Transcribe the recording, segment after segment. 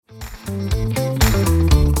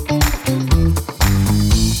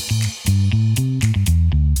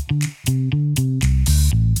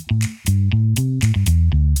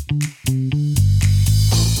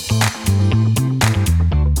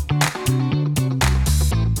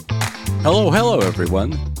Hello,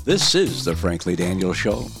 everyone. This is the Frankly Daniel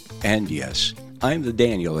Show. And yes, I'm the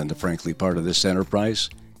Daniel in the Frankly part of this enterprise.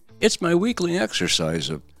 It's my weekly exercise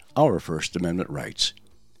of our First Amendment rights.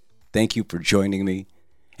 Thank you for joining me,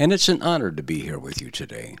 and it's an honor to be here with you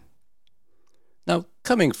today. Now,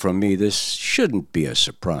 coming from me, this shouldn't be a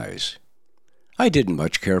surprise. I didn't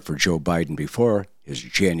much care for Joe Biden before his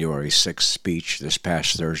January 6th speech this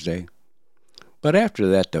past Thursday. But after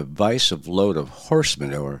that divisive load of horse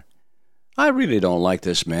manure, I really don't like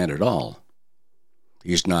this man at all.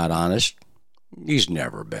 He's not honest. He's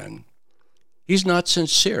never been. He's not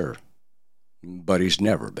sincere, but he's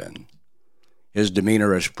never been. His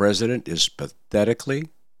demeanor as president is pathetically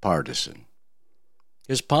partisan.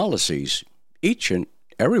 His policies, each and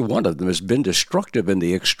every one of them, has been destructive in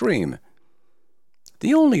the extreme.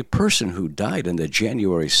 The only person who died in the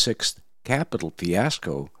January 6th Capitol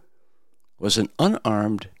fiasco was an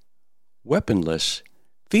unarmed, weaponless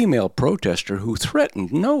female protester who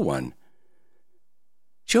threatened no one.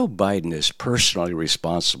 Joe Biden is personally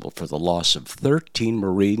responsible for the loss of 13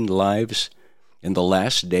 Marine lives in the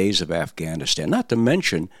last days of Afghanistan, not to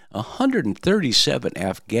mention 137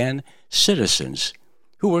 Afghan citizens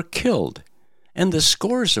who were killed, and the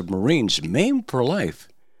scores of Marines maimed for life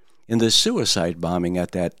in the suicide bombing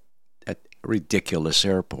at that ridiculous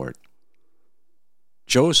airport.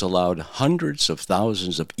 Joe's allowed hundreds of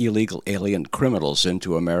thousands of illegal alien criminals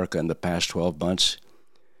into America in the past 12 months,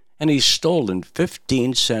 and he's stolen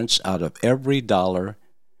 15 cents out of every dollar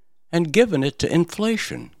and given it to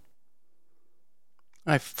inflation.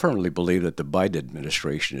 I firmly believe that the Biden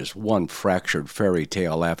administration is one fractured fairy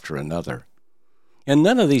tale after another, and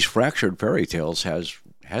none of these fractured fairy tales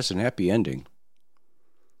has an happy ending.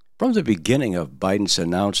 From the beginning of Biden's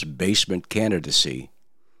announced basement candidacy,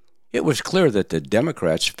 it was clear that the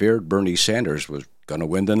Democrats feared Bernie Sanders was going to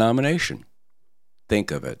win the nomination.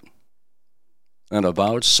 Think of it. An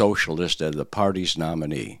avowed socialist as the party's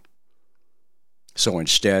nominee. So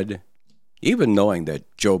instead, even knowing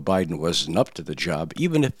that Joe Biden wasn't up to the job,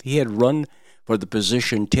 even if he had run for the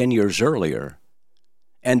position 10 years earlier,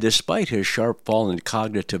 and despite his sharp fall in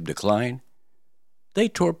cognitive decline, they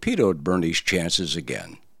torpedoed Bernie's chances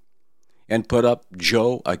again and put up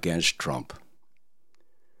Joe against Trump.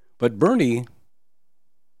 But Bernie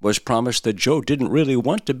was promised that Joe didn't really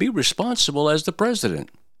want to be responsible as the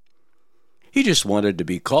president. He just wanted to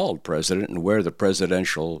be called president and wear the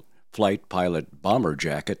presidential flight pilot bomber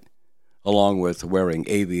jacket, along with wearing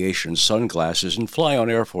aviation sunglasses and fly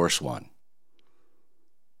on Air Force One.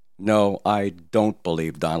 No, I don't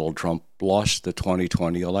believe Donald Trump lost the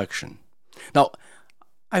 2020 election. Now,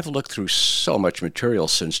 I've looked through so much material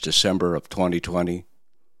since December of 2020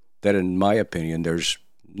 that, in my opinion, there's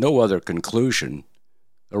no other conclusion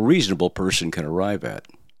a reasonable person can arrive at.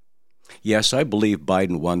 Yes, I believe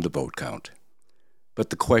Biden won the vote count,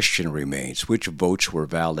 but the question remains, which votes were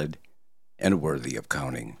valid and worthy of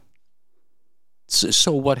counting?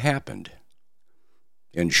 So what happened?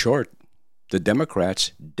 In short, the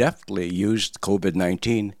Democrats deftly used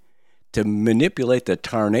COVID-19 to manipulate the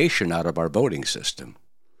tarnation out of our voting system.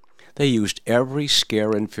 They used every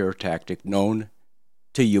scare and fear tactic known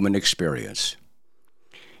to human experience.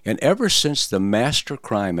 And ever since the master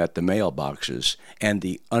crime at the mailboxes and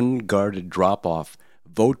the unguarded drop-off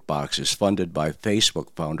vote boxes funded by Facebook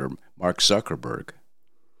founder Mark Zuckerberg,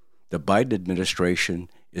 the Biden administration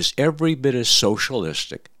is every bit as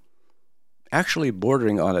socialistic, actually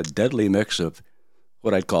bordering on a deadly mix of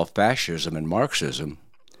what I'd call fascism and Marxism,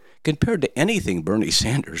 compared to anything Bernie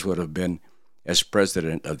Sanders would have been as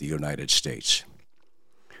President of the United States.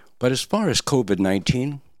 But as far as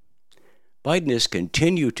COVID-19, Biden has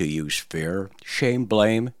continued to use fear, shame,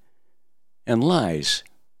 blame, and lies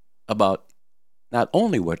about not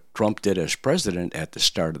only what Trump did as president at the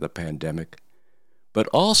start of the pandemic, but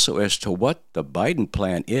also as to what the Biden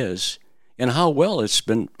plan is and how well it's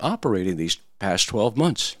been operating these past 12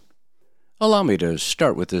 months. Allow me to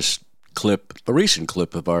start with this clip, a recent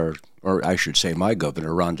clip of my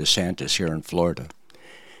governor, Ron DeSantis, here in Florida.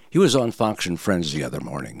 He was on Fox and Friends the other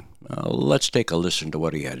morning. Let's take a listen to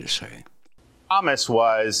what he had to say. Promise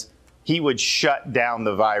was he would shut down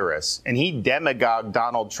the virus, and he demagogued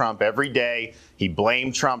Donald Trump every day. He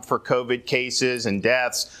blamed Trump for COVID cases and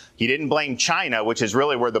deaths. He didn't blame China, which is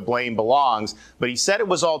really where the blame belongs, but he said it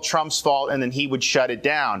was all Trump's fault and then he would shut it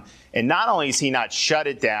down. And not only has he not shut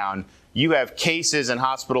it down, you have cases and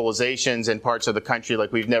hospitalizations in parts of the country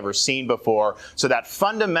like we've never seen before. So that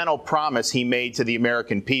fundamental promise he made to the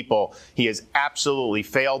American people, he has absolutely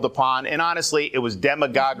failed upon. And honestly, it was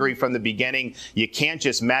demagoguery from the beginning. You can't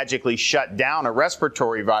just magically shut down a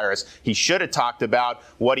respiratory virus. He should have talked about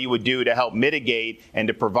what he would do to help mitigate and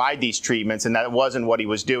to provide these treatments, and that wasn't what he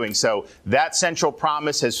was doing. So that central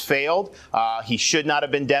promise has failed. He should not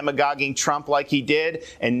have been demagoguing Trump like he did.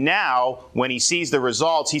 And now, when he sees the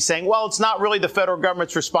results, he's saying, well, it's not really the federal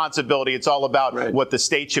government's responsibility. It's all about what the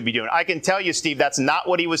state should be doing. I can tell you, Steve, that's not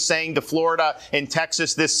what he was saying to Florida and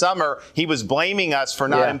Texas this summer. He was blaming us for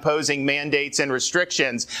not imposing mandates and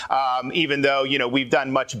restrictions, even though, we've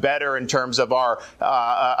done much better in terms of our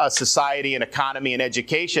society and economy and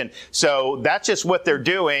education. So that's just what they're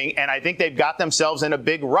doing. And I think they've got themselves in a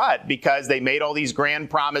big rut because they made all these grand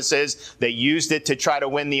promises. They used it to try to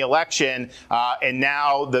win the election. And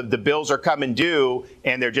now the bills are coming due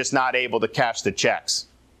and they're just not able to cash the checks.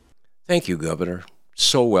 Thank you, Governor.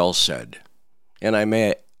 So well said. And I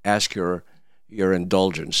may ask your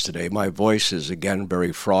indulgence today. My voice is again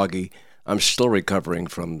very froggy. I'm still recovering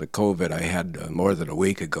from the COVID I had more than a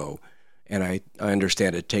week ago, and I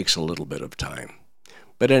understand it takes a little bit of time.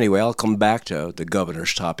 But anyway, I'll come back to the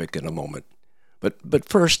governor's topic in a moment. But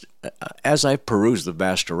first, as I peruse the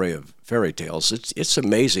vast array of fairy tales, it's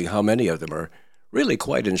amazing how many of them are really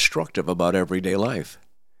quite instructive about everyday life.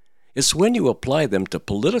 It's when you apply them to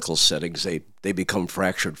political settings they become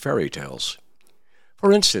fractured fairy tales.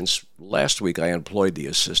 For instance, last week I employed the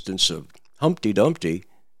assistance of Humpty Dumpty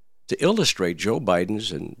to illustrate Joe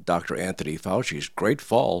Biden's and Dr. Anthony Fauci's great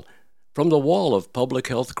fall from the wall of public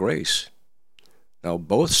health grace. Now,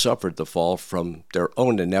 both suffered the fall from their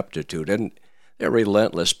own ineptitude and their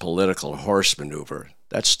relentless political horse maneuver.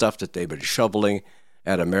 That stuff that they've been shoveling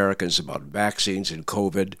at Americans about vaccines and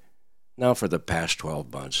COVID now for the past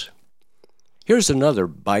 12 months. Here's another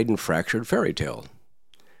Biden-fractured fairy tale.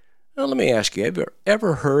 Now, let me ask you, have you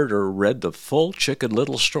ever heard or read the full Chicken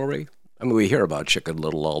Little story? I mean, we hear about Chicken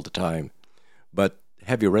Little all the time, but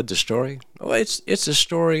have you read the story? Oh, it's a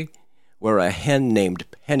story where a hen named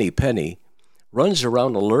Henny Penny runs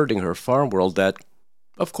around alerting her farm world that,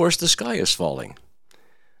 of course, the sky is falling.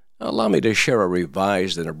 Now, allow me to share a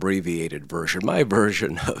revised and abbreviated version, my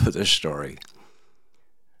version of this story.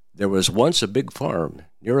 There was once a big farm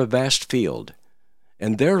near a vast field,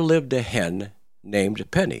 and there lived a hen named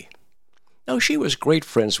Penny. Now, she was great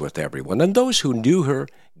friends with everyone, and those who knew her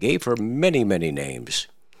gave her many, many names.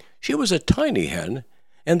 She was a tiny hen,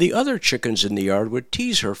 and the other chickens in the yard would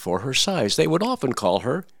tease her for her size. They would often call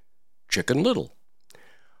her Chicken Little.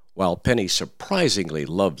 While Penny surprisingly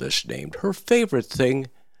loved this name, her favorite thing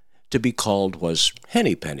to be called was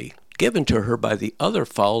Henny Penny, given to her by the other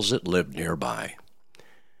fowls that lived nearby.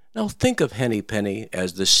 Now think of Henny Penny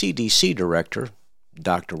as the CDC director,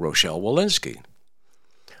 Dr. Rochelle Walensky.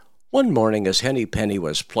 One morning, as Henny Penny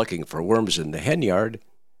was plucking for worms in the hen yard,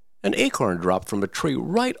 an acorn dropped from a tree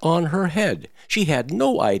right on her head. She had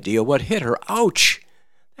no idea what hit her. Ouch!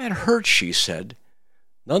 That hurt, she said.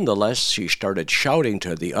 Nonetheless, she started shouting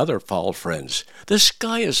to the other fowl friends, "The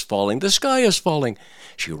sky is falling! The sky is falling!"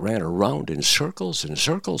 She ran around in circles and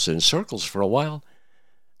circles and circles for a while.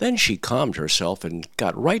 Then she calmed herself and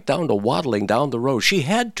got right down to waddling down the road. She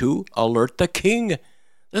had to alert the king.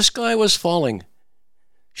 The sky was falling.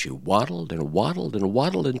 She waddled and waddled and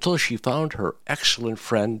waddled until she found her excellent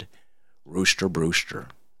friend, Rooster Brewster.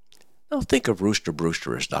 Now think of Rooster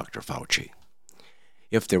Brewster as Dr. Fauci.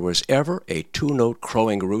 If there was ever a two-note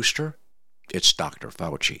crowing rooster, it's Dr.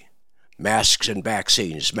 Fauci. Masks and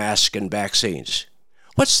vaccines, masks and vaccines.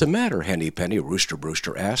 "What's the matter, Henny Penny?" Rooster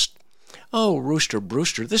Brewster asked. "Oh, Rooster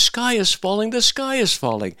Brewster, the sky is falling, the sky is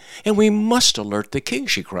falling, and we must alert the king,"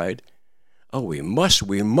 she cried. "Oh, we must,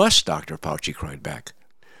 Dr. Fauci cried back.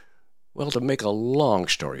 Well, to make a long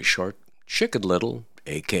story short, Chicken Little,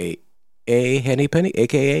 a.k.a. Henny Penny,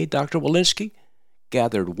 a.k.a. Dr. Walensky,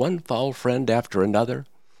 gathered one fowl friend after another,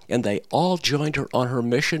 and they all joined her on her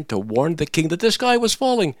mission to warn the king that the sky was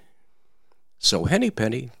falling. So Henny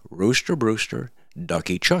Penny, Rooster Brewster,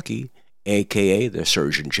 Ducky Chucky, a.k.a. the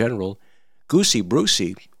Surgeon General, Goosey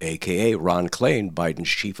Brucey, a.k.a. Ron Klain, Biden's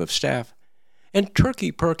Chief of Staff, and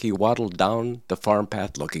Turkey Perky waddled down the farm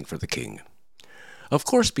path looking for the king. Of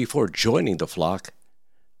course, before joining the flock,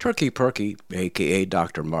 Turkey Perky, a.k.a.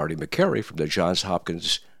 Dr. Marty McCary from the Johns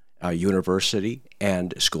Hopkins University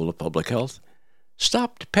and School of Public Health,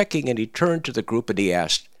 stopped pecking and he turned to the group and he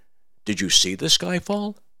asked, "Did you see the sky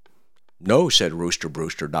fall?" "No," said Rooster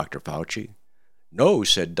Brewster, Dr. Fauci. "No,"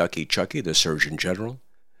 said Ducky Chucky, the Surgeon General.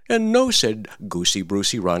 And "no," said Goosey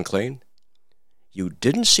Brucey, Ron Klain. "You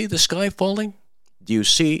didn't see the sky falling? Do you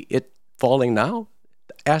see it falling now?"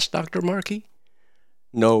 asked Dr. Markey.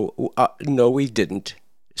 No, we didn't,"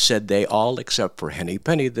 said they all except for Henny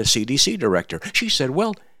Penny, the CDC director. She said,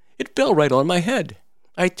 "Well, it fell right on my head.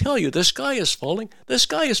 I tell you, the sky is falling,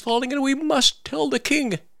 and we must tell the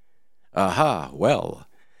king." "Aha, well.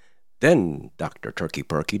 Then, Dr. Turkey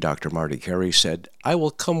Perky, Dr. Marty Carey said, I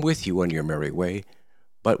will come with you on your merry way,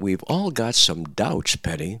 but we've all got some doubts,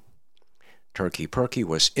 Penny." Turkey Perky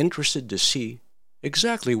was interested to see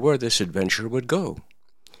exactly where this adventure would go.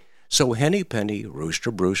 So Henny Penny,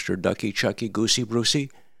 Rooster Brewster, Ducky Chucky, Goosey Brucey,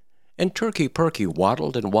 and Turkey Perky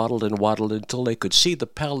waddled and waddled and waddled until they could see the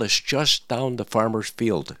palace just down the farmer's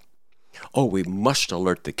field. "Oh, we must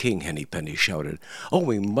alert the king," Henny Penny shouted. "Oh,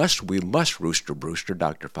 we must, Rooster Brewster,"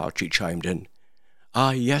 Dr. Fauci chimed in.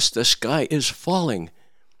 "Ah, yes, the sky is falling."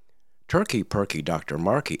 Turkey Perky, Dr.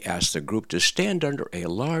 Markey asked the group to stand under a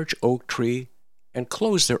large oak tree and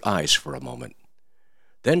close their eyes for a moment.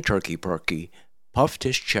 Then Turkey Perky puffed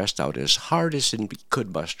his chest out as hard as he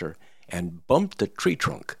could muster and bumped the tree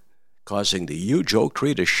trunk, causing the huge oak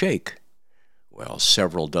tree to shake. Well,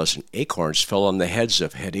 several dozen acorns fell on the heads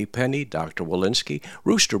of Henny Penny, Dr. Walensky,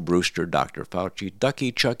 Rooster Brewster, Dr. Fauci,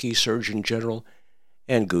 Ducky Chucky, Surgeon General,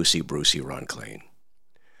 and Goosey Brucey Ronclane.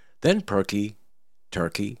 Then Turkey,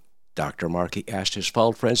 Dr. Markey asked his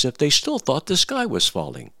foul friends if they still thought the sky was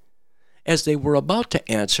falling. As they were about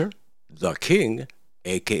to answer, the king,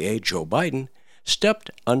 a.k.a. Joe Biden, stepped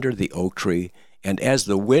under the oak tree, and as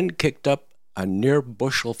the wind kicked up, a near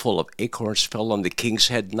bushelful of acorns fell on the king's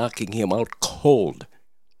head, knocking him out cold.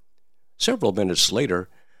 Several minutes later,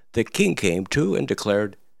 the king came to and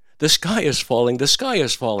declared, "The sky is falling, the sky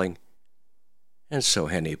is falling." And so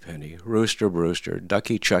Henny Penny, Rooster Brewster,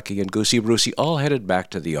 Ducky Chucky, and Goosey Brucey all headed back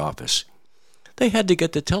to the office. They had to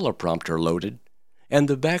get the teleprompter loaded and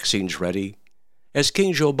the vaccines ready, as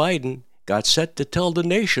King Joe Biden got set to tell the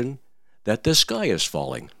nation that the sky is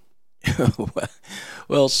falling.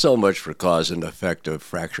 Well, so much for cause and effect of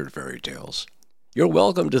fractured fairy tales. You're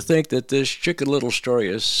welcome to think that this Chicken Little story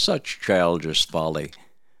is such childish folly.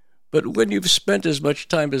 But when you've spent as much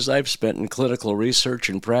time as I've spent in clinical research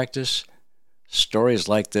and practice, stories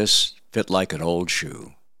like this fit like an old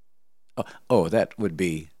shoe. Oh, that would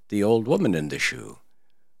be The Old Woman in the Shoe.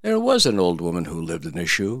 There was an old woman who lived in a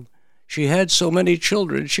shoe. She had so many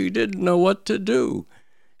children she didn't know what to do.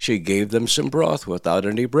 She gave them some broth without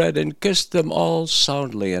any bread and kissed them all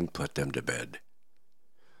soundly and put them to bed.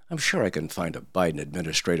 I'm sure I can find a Biden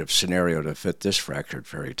administrative scenario to fit this fractured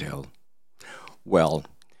fairy tale. Well,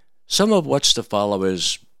 some of what's to follow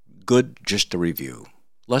is good just to review,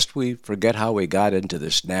 lest we forget how we got into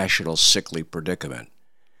this national sickly predicament.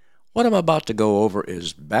 What I'm about to go over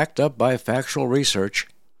is backed up by factual research.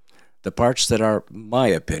 The parts that are my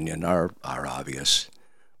opinion are obvious,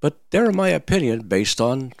 but they're my opinion based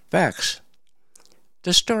on facts.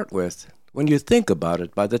 To start with, when you think about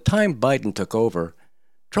it, by the time Biden took over,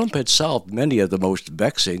 Trump had solved many of the most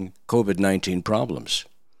vexing COVID-19 problems.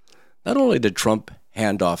 Not only did Trump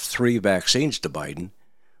hand off 3 vaccines to Biden,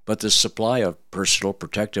 but the supply of personal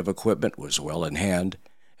protective equipment was well in hand,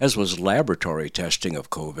 as was laboratory testing of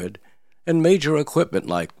COVID, and major equipment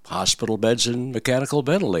like hospital beds and mechanical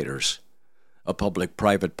ventilators. A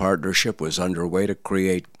public-private partnership was underway to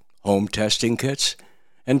create home testing kits,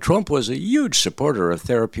 and Trump was a huge supporter of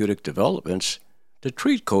therapeutic developments to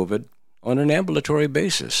treat COVID on an ambulatory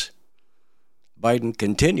basis. Biden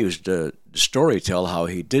continues to storytell how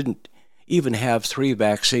he didn't even have 3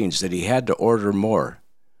 vaccines, that he had to order more.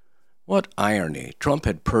 What irony! Trump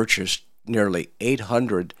had purchased nearly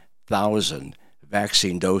 800,000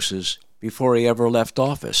 vaccine doses before he ever left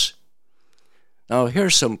office. Now,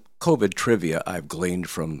 here's some COVID trivia I've gleaned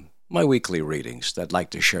from my weekly readings that I'd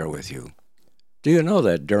like to share with you. Do you know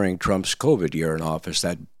that during Trump's COVID year in office,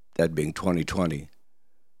 that being 2020,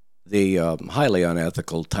 the highly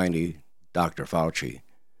unethical, tiny Dr. Fauci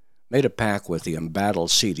made a pact with the embattled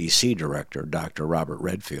CDC director, Dr. Robert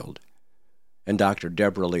Redfield, and Dr.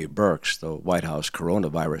 Deborah Lee Birx, the White House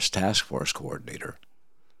Coronavirus Task Force coordinator,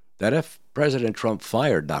 that if President Trump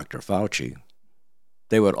fired Dr. Fauci,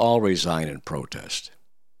 they would all resign in protest.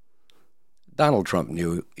 Donald Trump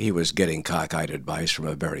knew he was getting cockeyed advice from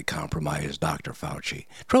a very compromised Dr. Fauci.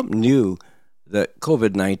 Trump knew the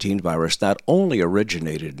COVID-19 virus not only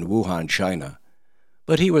originated in Wuhan, China,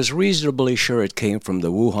 but he was reasonably sure it came from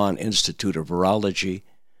the Wuhan Institute of Virology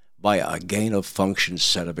by a gain-of-function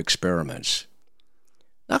set of experiments.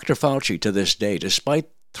 Dr. Fauci, to this day, despite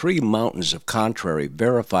 3 mountains of contrary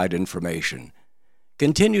verified information,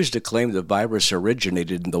 continues to claim the virus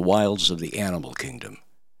originated in the wilds of the animal kingdom.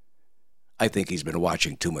 I think he's been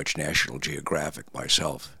watching too much National Geographic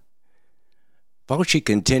myself. Fauci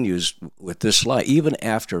continues with this lie even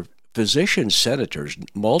after physician senators,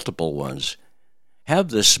 multiple ones, have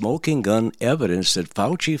the smoking gun evidence that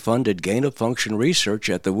Fauci funded gain-of-function research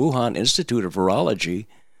at the Wuhan Institute of Virology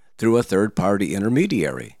through a third-party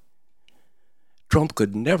intermediary. Trump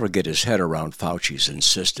could never get his head around Fauci's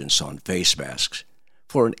insistence on face masks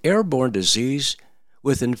for an airborne disease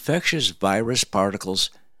with infectious virus particles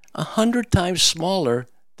 100 times smaller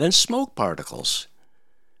than smoke particles.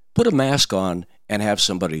 Put a mask on and have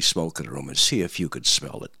somebody smoke in a room and see if you could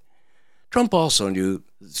smell it. Trump also knew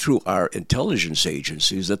through our intelligence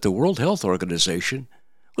agencies that the World Health Organization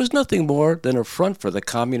was nothing more than a front for the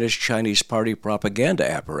Communist Chinese Party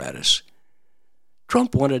propaganda apparatus.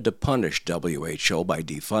 Trump wanted to punish WHO by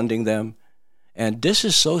defunding them and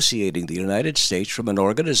disassociating the United States from an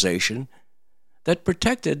organization that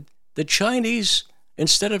protected the Chinese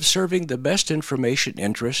instead of serving the best information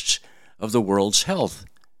interests of the world's health.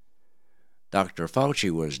 Dr.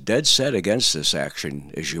 Fauci was dead set against this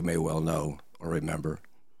action, as you may well know or remember.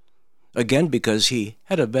 Again, because he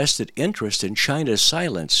had a vested interest in China's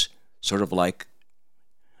silence, sort of like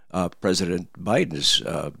President Biden's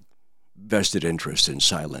vested interest in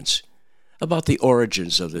silence about the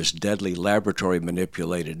origins of this deadly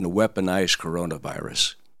laboratory-manipulated and weaponized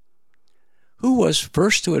coronavirus. Who was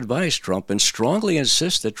first to advise Trump and strongly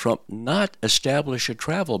insist that Trump not establish a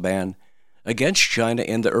travel ban against China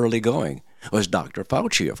in the early going? Was Dr.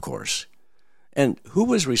 Fauci, of course. And who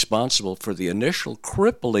was responsible for the initial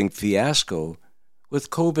crippling fiasco with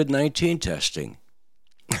COVID-19 testing?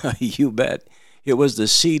 You bet. It was the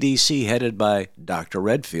CDC headed by Dr.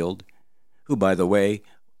 Redfield, who, by the way,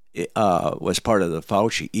 was part of the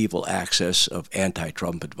Fauci evil axis of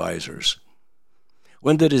anti-Trump advisors.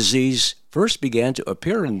 When the disease first began to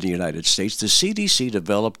appear in the United States, the CDC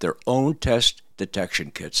developed their own test detection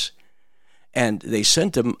kits, and they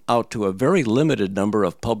sent them out to a very limited number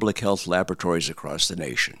of public health laboratories across the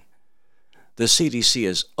nation. The CDC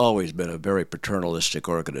has always been a very paternalistic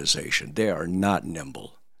organization. They are not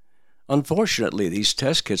nimble. Unfortunately, these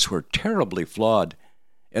test kits were terribly flawed,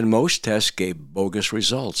 and most tests gave bogus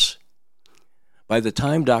results. By the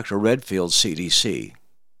time Dr. Redfield's CDC,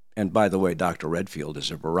 and by the way, Dr. Redfield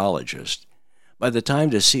is a virologist, by the time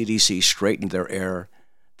the CDC straightened their error,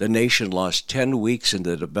 the nation lost 10 weeks in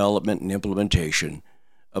the development and implementation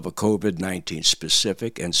of a COVID-19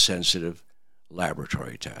 specific and sensitive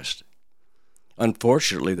laboratory test.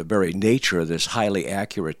 Unfortunately, the very nature of this highly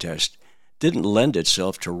accurate test didn't lend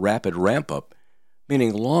itself to rapid ramp-up,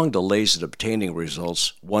 meaning long delays in obtaining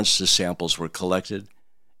results once the samples were collected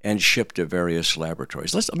and shipped to various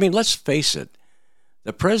laboratories. Let's face it,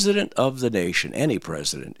 the president of the nation, any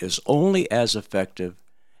president, is only as effective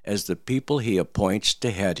as the people he appoints to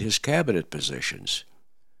head his cabinet positions.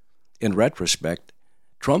 In retrospect,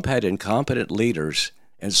 Trump had incompetent leaders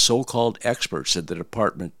and so-called experts in the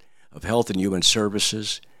Department of Health and Human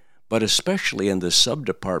Services, but especially in the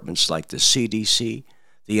sub-departments like the CDC,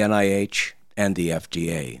 the NIH, and the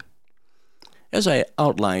FDA. As I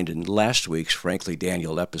outlined in last week's Frankly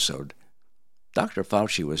Daniel episode, Dr.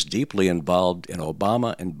 Fauci was deeply involved in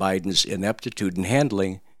Obama and Biden's ineptitude in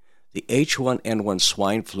handling the H1N1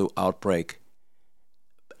 swine flu outbreak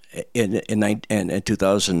in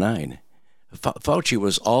 2009. Fauci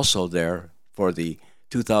was also there for the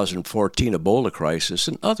 2014 Ebola crisis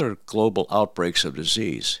and other global outbreaks of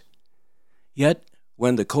disease. Yet,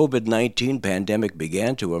 when the COVID-19 pandemic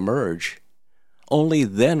began to emerge, only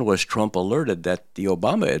then was Trump alerted that the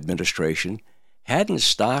Obama administration hadn't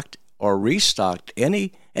stocked or restocked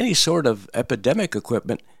any sort of epidemic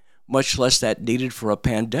equipment, much less that needed for a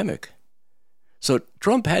pandemic. So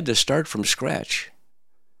Trump had to start from scratch.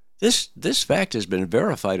 This fact has been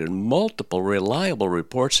verified in multiple reliable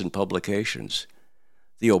reports and publications.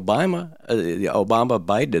 The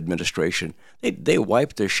Obama-Biden administration, they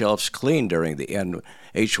wiped their shelves clean during the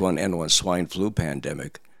H1N1 swine flu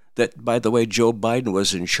pandemic that, by the way, Joe Biden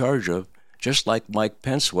was in charge of, just like Mike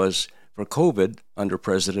Pence was for COVID under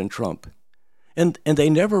President Trump. And they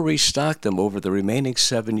never restocked them over the remaining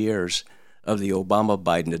 7 years of the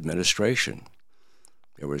Obama-Biden administration.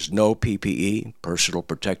 There was no PPE, personal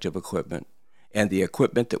protective equipment, and the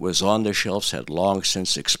equipment that was on the shelves had long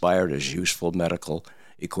since expired as useful medical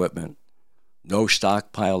equipment. No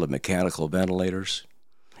stockpile of mechanical ventilators,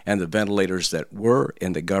 and the ventilators that were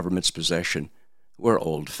in the government's possession were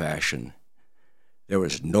old-fashioned. There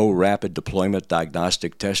was no rapid deployment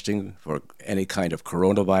diagnostic testing for any kind of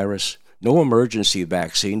coronavirus, no emergency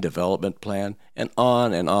vaccine development plan, and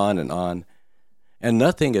on and on and on. And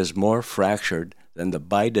nothing is more fractured than the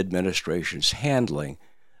Biden administration's handling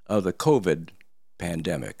of the COVID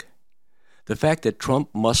pandemic. The fact that Trump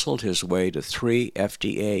muscled his way to 3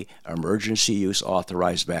 FDA emergency use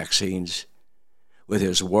authorized vaccines with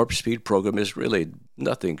his warp speed program is really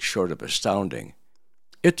nothing short of astounding.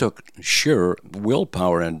 It took sheer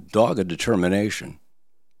willpower and dogged determination.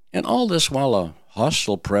 And all this while a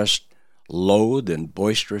hostile press loathed and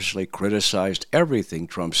boisterously criticized everything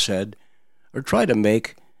Trump said or tried to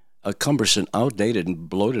make a cumbersome, outdated, and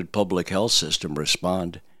bloated public health system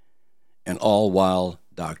respond. And all while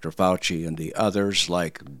Dr. Fauci and the others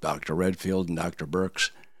like Dr. Redfield and Dr.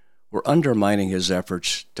 Birx were undermining his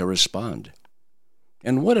efforts to respond.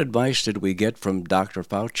 And what advice did we get from Dr.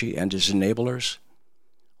 Fauci and his enablers?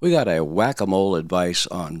 We got a whack-a-mole advice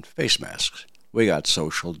on face masks. We got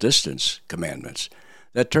social distance commandments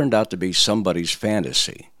that turned out to be somebody's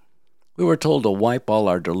fantasy. We were told to wipe all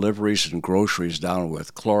our deliveries and groceries down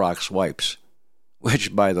with Clorox wipes,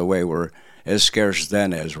 which, by the way, were as scarce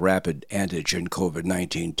then as rapid antigen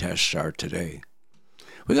COVID-19 tests are today.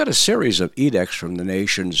 We got a series of edicts from the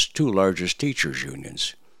nation's 2 largest teachers'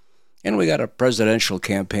 unions. And we got a presidential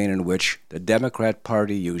campaign in which the Democrat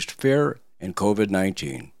Party used fear and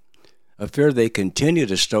COVID-19, a fear they continue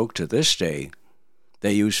to stoke to this day.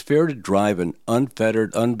 They use fear to drive an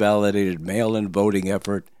unfettered, unvalidated mail-in voting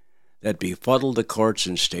effort that befuddled the courts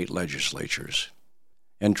and state legislatures.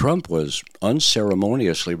 And Trump was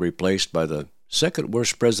unceremoniously replaced by the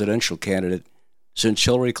second-worst presidential candidate since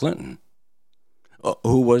Hillary Clinton.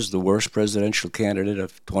 Who was the worst presidential candidate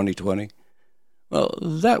of 2020? Well,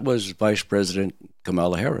 that was Vice President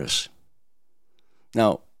Kamala Harris.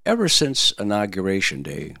 Now, ever since Inauguration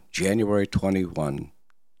Day, January 21,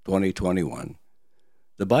 2021,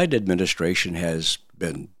 the Biden administration has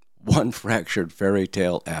been one fractured fairy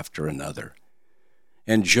tale after another.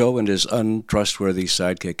 And Joe and his untrustworthy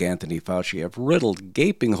sidekick Anthony Fauci have riddled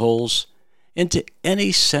gaping holes into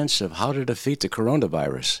any sense of how to defeat the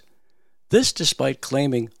coronavirus. This despite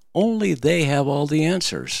claiming only they have all the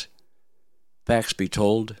answers. Facts be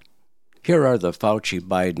told, here are the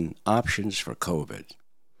Fauci-Biden options for COVID.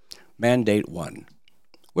 Mandate 1,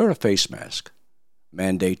 wear a face mask.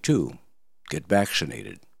 Mandate 2, get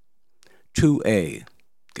vaccinated. 2A,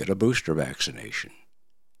 get a booster vaccination.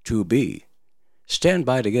 2B, stand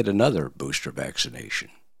by to get another booster vaccination.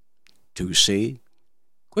 2C,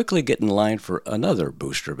 quickly get in line for another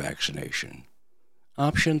booster vaccination.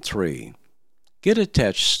 Option 3, get a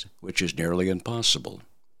test, which is nearly impossible.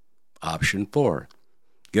 Option 4,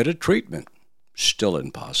 get a treatment, still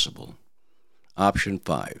impossible. Option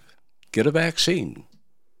 5, get a vaccine.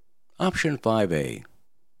 Option 5A,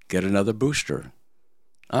 get another booster.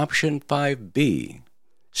 Option 5B,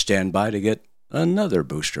 stand by to get another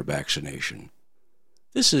booster vaccination.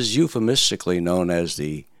 This is euphemistically known as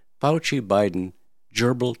the Fauci-Biden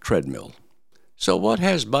gerbil treadmill. So what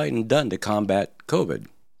has Biden done to combat COVID?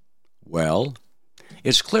 Well,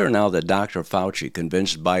 it's clear now that Dr. Fauci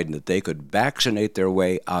convinced Biden that they could vaccinate their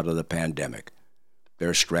way out of the pandemic.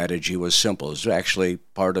 Their strategy was simple. It's actually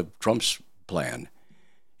part of Trump's plan.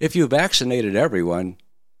 If you vaccinated everyone,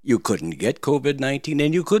 you couldn't get COVID-19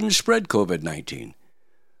 and you couldn't spread COVID-19.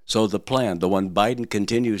 So the plan, the one Biden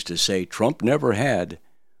continues to say Trump never had,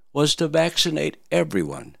 was to vaccinate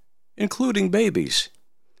everyone, including babies.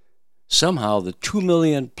 Somehow the 2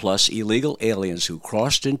 million plus illegal aliens who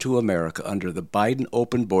crossed into America under the Biden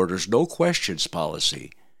open borders, no questions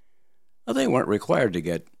policy, well, they weren't required to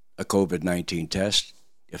get a COVID-19 test,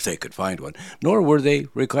 if they could find one, nor were they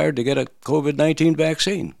required to get a COVID-19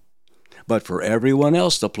 vaccine. But for everyone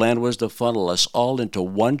else, the plan was to funnel us all into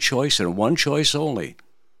one choice and one choice only: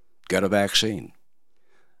 get a vaccine.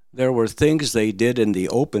 There were things they did in the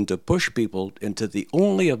open to push people into the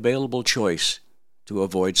only available choice to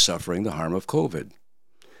avoid suffering the harm of COVID.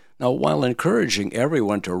 Now, while encouraging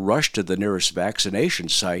everyone to rush to the nearest vaccination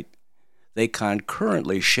site, they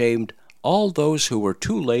concurrently shamed all those who were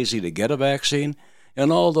too lazy to get a vaccine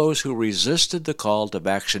and all those who resisted the call to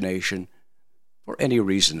vaccination for any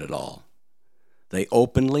reason at all. They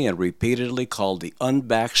openly and repeatedly called the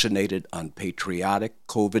unvaccinated unpatriotic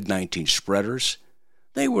COVID-19 spreaders.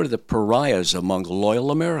 They were the pariahs among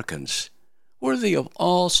loyal Americans, worthy of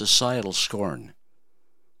all societal scorn.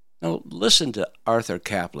 Now, listen to Arthur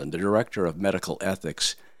Kaplan, the director of medical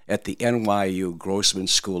ethics at the NYU Grossman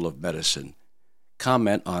School of Medicine,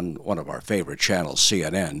 comment on one of our favorite channels,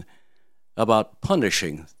 CNN, about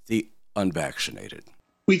punishing the unvaccinated.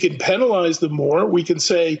 We can penalize them more. We can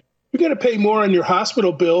say, you're going to pay more on your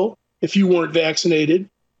hospital bill if you weren't vaccinated.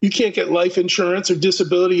 You can't get life insurance or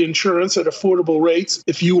disability insurance at affordable rates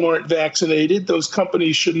if you aren't vaccinated. Those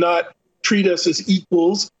companies should not treat us as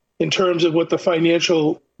equals in terms of what the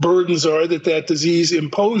financial burdens are that disease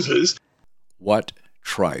imposes. What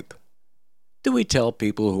tripe? Do we tell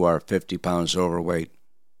people who are 50 pounds overweight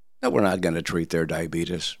that we're not going to treat their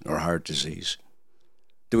diabetes or heart disease?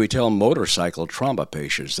 Do we tell motorcycle trauma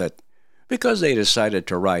patients that because they decided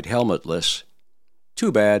to ride helmetless,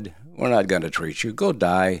 too bad, we're not going to treat you, go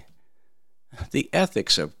die? The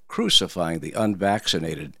ethics of crucifying the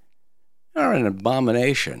unvaccinated are an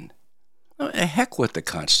abomination. Heck with the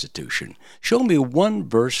Constitution. Show me one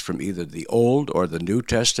verse from either the Old or the New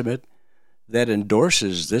Testament that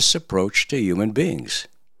endorses this approach to human beings.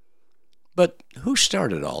 But who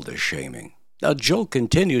started all this shaming? Now, Joe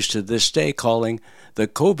continues to this day calling the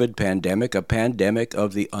COVID pandemic a pandemic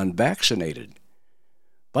of the unvaccinated.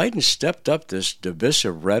 Biden stepped up this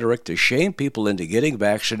divisive rhetoric to shame people into getting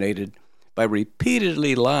vaccinated by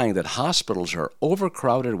repeatedly lying that hospitals are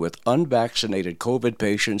overcrowded with unvaccinated COVID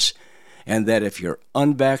patients and that if you're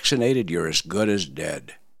unvaccinated, you're as good as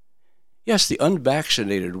dead. Yes, the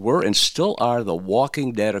unvaccinated were and still are the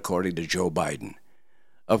walking dead, according to Joe Biden.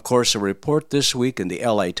 Of course, a report this week in the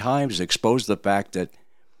LA Times exposed the fact that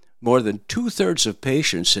more than 2/3 of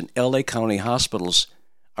patients in LA County hospitals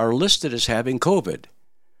are listed as having COVID.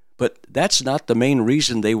 But that's not the main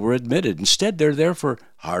reason they were admitted. Instead, they're there for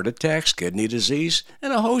heart attacks, kidney disease,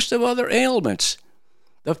 and a host of other ailments.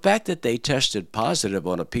 The fact that they tested positive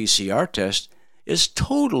on a PCR test is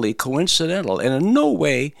totally coincidental and in no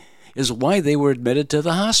way is why they were admitted to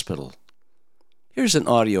the hospital. Here's an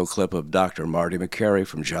audio clip of Dr. Marty McCary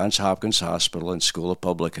from Johns Hopkins Hospital and School of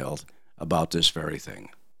Public Health about this very thing.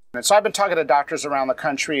 And so I've been talking to doctors around the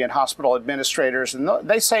country and hospital administrators, and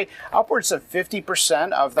they say upwards of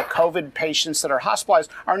 50% of the COVID patients that are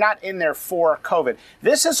hospitalized are not in there for COVID.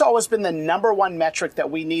 This has always been the number one metric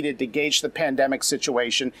that we needed to gauge the pandemic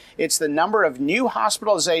situation. It's the number of new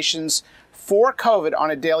hospitalizations for COVID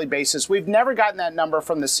on a daily basis. We've never gotten that number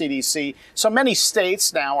from the CDC. So many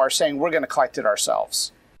states now are saying we're going to collect it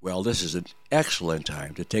ourselves. Well, this is an excellent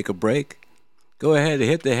time to take a break. Go ahead,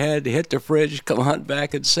 hit the head, hit the fridge, come on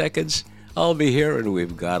back in seconds. I'll be here, and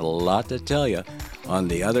we've got a lot to tell you on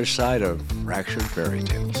the other side of Fractured Fairy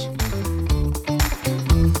Tales.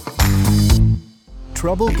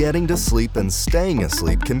 Trouble getting to sleep and staying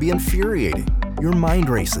asleep can be infuriating. Your mind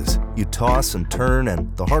races. You toss and turn,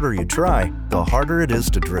 and the harder you try, the harder it is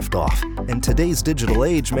to drift off. And today's digital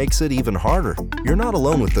age makes it even harder. You're not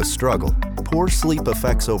alone with this struggle. Poor sleep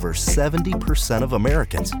affects over 70% of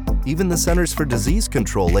Americans. Even the Centers for Disease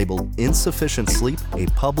Control labeled insufficient sleep a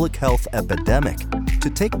public health epidemic. To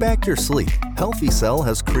take back your sleep, Healthy Cell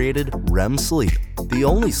has created REM Sleep, the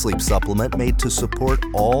only sleep supplement made to support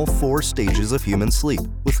all 4 stages of human sleep,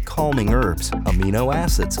 with calming herbs, amino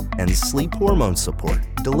acids, and sleep hormone support,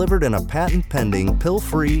 delivered in a patent-pending,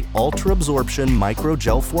 pill-free, ultra-absorption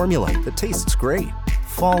microgel formula that tastes great.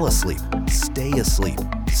 Fall asleep, stay asleep,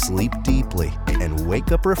 sleep deeply, and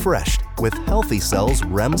wake up refreshed with Healthy Cell's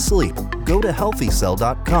REM Sleep. Go to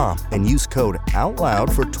healthycell.com and use code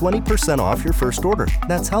OUTLOUD for 20% off your first order.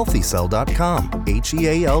 That's healthycell.com,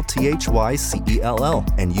 HEALTHYCELL,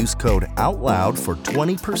 and use code OUTLOUD for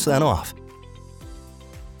 20% off.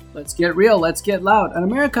 Let's get real, let's get loud. On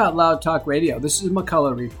America Out Loud Talk Radio, this is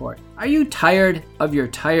McCullough Report. Are you tired of your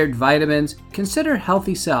tired vitamins? Consider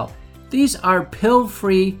Healthy Cell. These are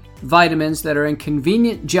pill-free vitamins that are in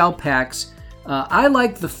convenient gel packs. I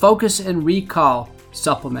like the Focus and Recall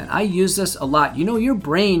supplement. I use this a lot. You know, your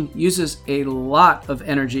brain uses a lot of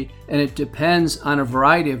energy, and it depends on a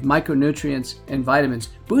variety of micronutrients and vitamins.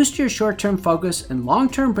 Boost your short-term focus and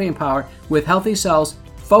long-term brain power with Healthy Cell's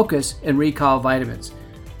Focus and Recall vitamins.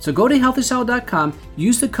 So go to healthycell.com,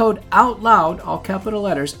 use the code OUTLOUD, all capital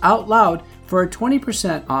letters, OUTLOUD, for a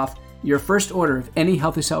 20% off your first order of any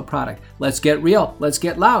Healthy Cell product. Let's get real, let's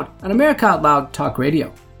get loud on America Out Loud Talk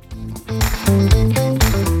Radio.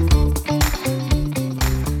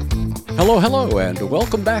 Hello, and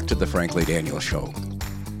welcome back to the Frankly Daniel Show.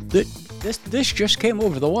 This just came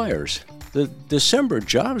over the wires. The December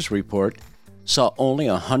jobs report saw only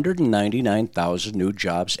 199,000 new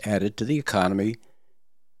jobs added to the economy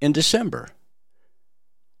in December.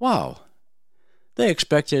 Wow. They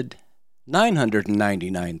expected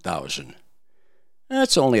 999,000.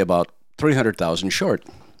 That's only about 300,000 short.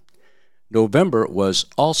 November was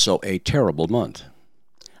also a terrible month.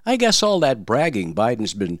 I guess all that bragging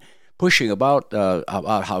Biden's been pushing about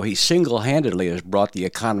how he single-handedly has brought the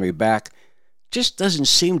economy back just doesn't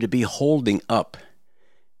seem to be holding up.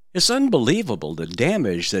 It's unbelievable the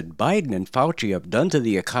damage that Biden and Fauci have done to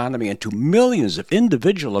the economy and to millions of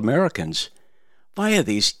individual Americans via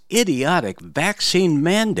these idiotic vaccine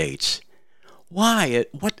mandates. Why?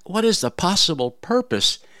 What is the possible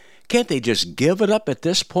purpose? Can't they just give it up at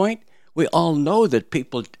this point? We all know that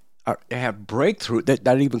people have breakthrough. They're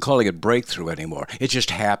not even calling it breakthrough anymore. It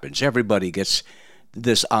just happens. Everybody gets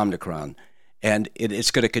this Omicron. And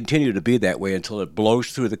it's going to continue to be that way until it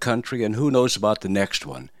blows through the country, and who knows about the next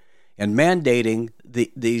one. And mandating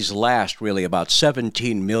these last, really, about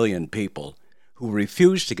 17 million people who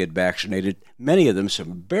refuse to get vaccinated, many of them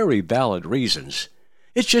some very valid reasons.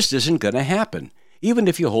 It just isn't going to happen, even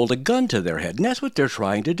if you hold a gun to their head. And that's what they're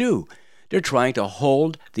trying to do. They're trying to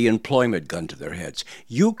hold the employment gun to their heads.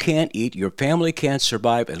 You can't eat, your family can't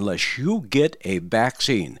survive unless you get a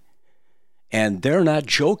vaccine. And they're not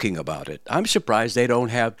joking about it. I'm surprised they don't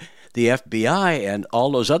have the FBI and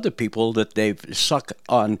all those other people that they've sucked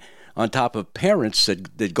on top of parents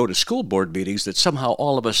that go to school board meetings, that somehow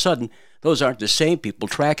all of a sudden those aren't the same people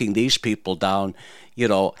tracking these people down,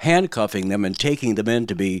 handcuffing them and taking them in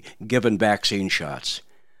to be given vaccine shots.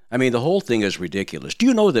 I mean, the whole thing is ridiculous. Do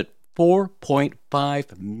you know that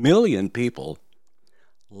 4.5 million people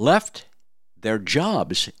left their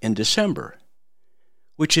jobs in December?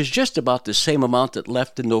 Which is just about the same amount that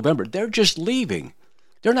left in November. They're just leaving.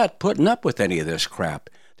 They're not putting up with any of this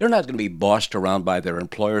crap. They're not going to be bossed around by their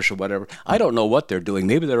employers or whatever. I don't know what they're doing.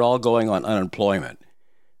 Maybe they're all going on unemployment.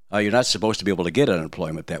 You're not supposed to be able to get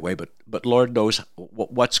unemployment that way, but Lord knows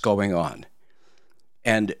what's going on.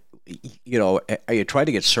 And, are you trying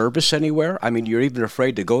to get service anywhere? I mean, you're even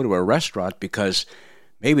afraid to go to a restaurant because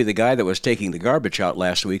maybe the guy that was taking the garbage out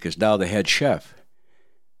last week is now the head chef.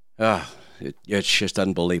 It's just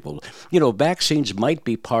unbelievable. Vaccines might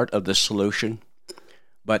be part of the solution,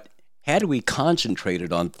 but had we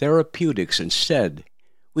concentrated on therapeutics instead,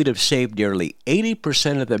 we'd have saved nearly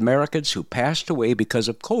 80% of the Americans who passed away because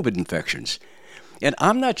of COVID infections. And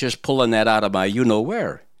I'm not just pulling that out of my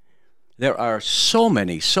you-know-where. There are so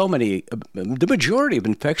many, the majority of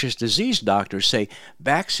infectious disease doctors say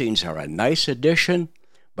vaccines are a nice addition,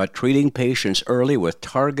 but treating patients early with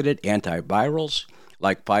targeted antivirals,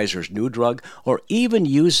 like Pfizer's new drug, or even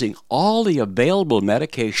using all the available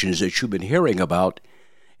medications that you've been hearing about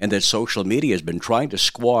and that social media has been trying to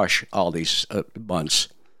squash all these months.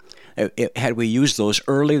 Had we used those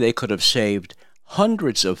early, they could have saved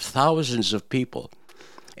hundreds of thousands of people.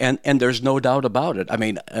 And there's no doubt about it. I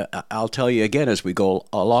mean, I'll tell you again as we go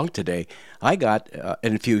along today, I got an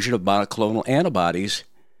infusion of monoclonal antibodies,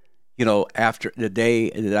 after the day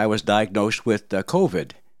that I was diagnosed with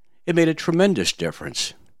COVID. It made a tremendous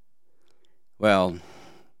difference. Well,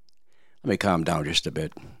 let me calm down just a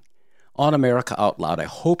bit. On America Out Loud, I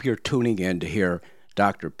hope you're tuning in to hear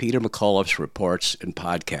Dr. Peter McAuliffe's reports and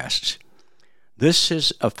podcasts. This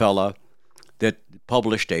is a fella that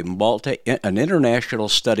published an international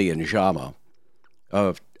study in JAMA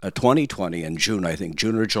of 2020 in June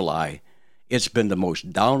or July. It's been the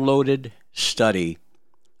most downloaded study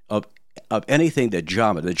of anything that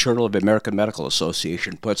JAMA, the Journal of American Medical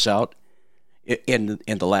Association, puts out in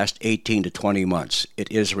the last 18 to 20 months.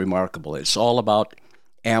 It is remarkable. It's all about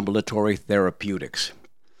ambulatory therapeutics.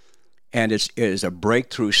 And it is a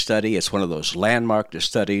breakthrough study. It's one of those landmark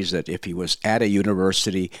studies that if he was at a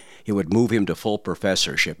university, it would move him to full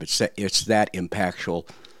professorship. It's that impactful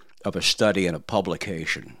of a study and a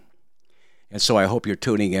publication. And so I hope you're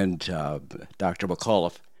tuning in to Dr.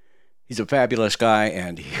 McAuliffe. He's a fabulous guy,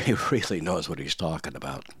 and he really knows what he's talking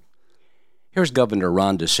about. Here's Governor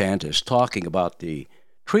Ron DeSantis talking about the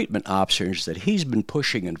treatment options that he's been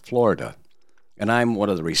pushing in Florida, and I'm one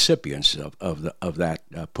of the recipients of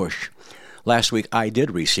that push. Last week, I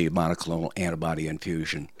did receive monoclonal antibody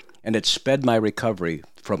infusion, and it sped my recovery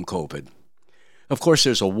from COVID. Of course,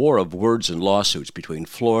 there's a war of words and lawsuits between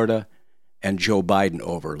Florida and Joe Biden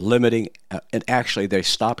over limiting, and actually they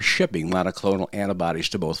stopped shipping monoclonal antibodies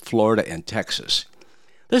to both Florida and Texas.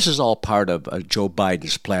 This is all part of Joe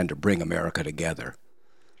Biden's plan to bring America together.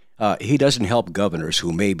 He doesn't help governors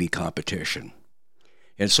who may be competition.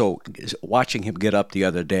 And so watching him get up the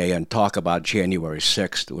other day and talk about January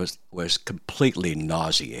 6th was completely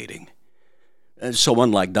nauseating. And so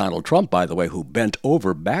unlike Donald Trump, by the way, who bent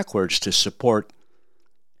over backwards to support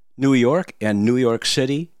New York and New York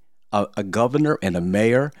City, a governor and a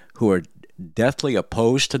mayor who are deathly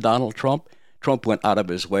opposed to Donald Trump. Trump went out of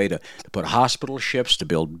his way to put hospital ships, to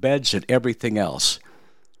build beds and everything else.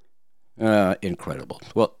 Incredible.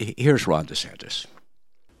 Well, here's Ron DeSantis.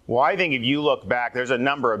 Well, I think if you look back, there's a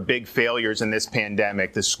number of big failures in this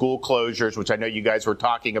pandemic. The school closures, which I know you guys were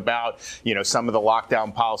talking about, some of the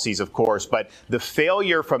lockdown policies, of course, but the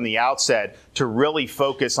failure from the outset to really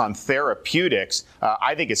focus on therapeutics,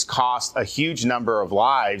 I think has cost a huge number of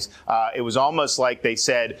lives. It was almost like they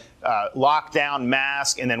said, lockdown,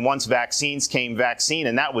 mask, and then once vaccines came, vaccine,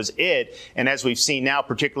 and that was it. And as we've seen now,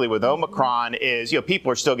 particularly with Omicron, is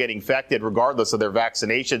people are still getting infected regardless of their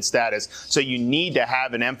vaccination status. So you need to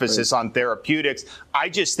have an emphasis on therapeutics. I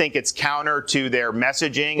just think it's counter to their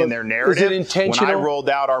messaging and their narrative. Is it intentional? When I rolled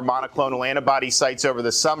out our monoclonal antibody sites over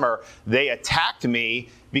the summer, they attacked me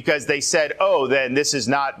because they said, oh, then this is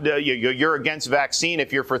not, you're against vaccine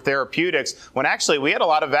if you're for therapeutics, when actually we had a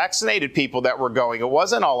lot of vaccinated people that were going. It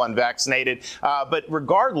wasn't all unvaccinated. But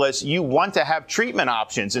regardless, you want to have treatment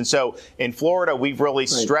options. And so in Florida, we've really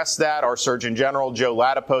stressed that. Our Surgeon General, Joe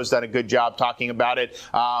Latipo's done a good job talking about it.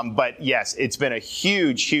 But yes, it's been a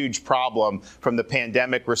huge, huge problem from the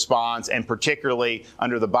pandemic response, and particularly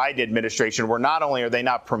under the Biden administration, where not only are they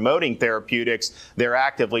not promoting therapeutics, they're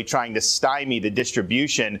actively trying to stymie the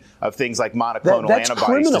distribution of things like monoclonal that's antibodies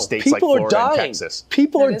criminal. to states People like Florida are dying. and Texas.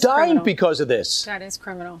 People are is dying criminal. because of this. That is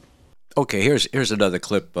criminal. Okay, here's another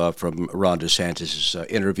clip from Ron DeSantis'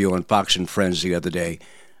 interview on Fox and Friends the other day.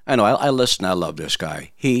 I know, I listen, I love this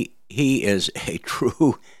guy. He is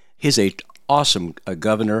he's a awesome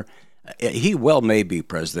governor. He well may be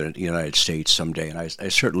president of the United States someday, and I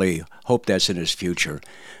certainly hope that's in his future.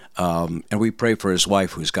 And we pray for his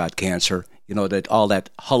wife who's got cancer. That all that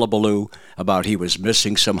hullabaloo about he was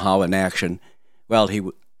missing somehow in action. Well, he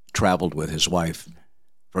traveled with his wife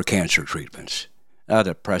for cancer treatments.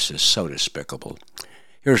 The press is so despicable.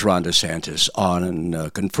 Here's Ron DeSantis on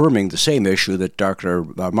confirming the same issue that Dr.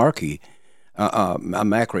 Macri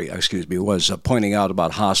was pointing out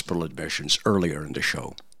about hospital admissions earlier in the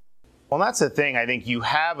show. Well, that's the thing. I think you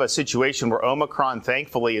have a situation where Omicron,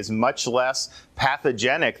 thankfully, is much less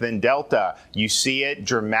pathogenic than Delta. You see it,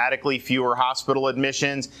 dramatically fewer hospital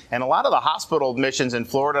admissions. And a lot of the hospital admissions in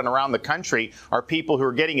Florida and around the country are people who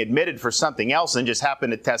are getting admitted for something else and just happen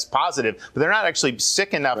to test positive, but they're not actually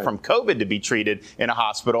sick enough from COVID to be treated in a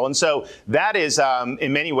hospital. And so that is,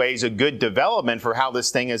 in many ways, a good development for how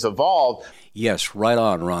this thing has evolved. Yes, right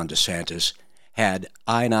on, Ron DeSantis. Had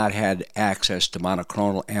I not had access to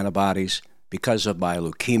monoclonal antibodies because of my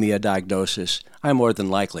leukemia diagnosis, I more than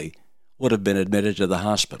likely would have been admitted to the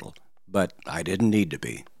hospital, but I didn't need to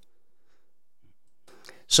be.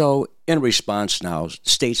 So, in response now,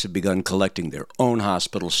 states have begun collecting their own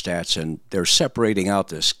hospital stats, and they're separating out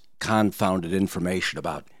this confounded information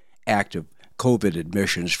about active COVID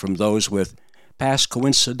admissions from those with past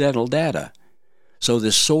coincidental data. So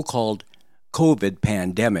this so-called COVID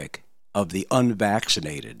pandemic of the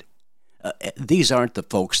unvaccinated, these aren't the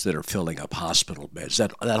folks that are filling up hospital beds.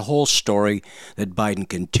 That whole story that Biden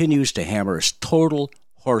continues to hammer is total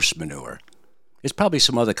horse manure. It's probably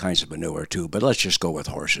some other kinds of manure too, but let's just go with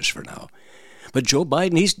horses for now. But Joe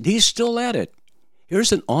Biden, he's still at it.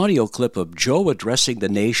 Here's an audio clip of Joe addressing the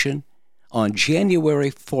nation on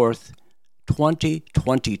January 4th,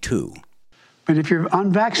 2022. But if you're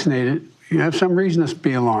unvaccinated, you have some reason to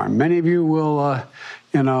be alarmed. Many of you will,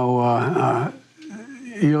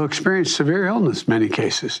 you'll experience severe illness in many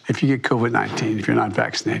cases if you get COVID-19, if you're not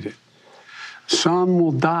vaccinated. Some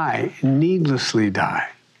will die, needlessly die.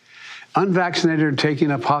 Unvaccinated are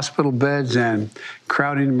taking up hospital beds and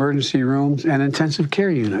crowding emergency rooms and intensive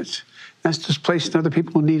care units. That's displacing other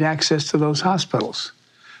people who need access to those hospitals.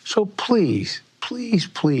 So please, please,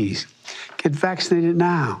 please, get vaccinated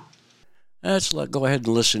now. Let's go ahead and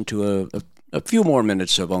listen to a few more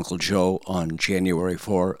minutes of Uncle Joe on January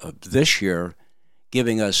 4 of this year,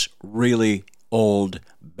 giving us really old,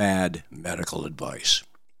 bad medical advice.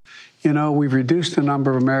 We've reduced the number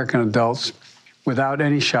of American adults without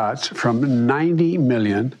any shots from 90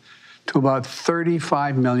 million to about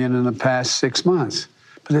 35 million in the past 6 months.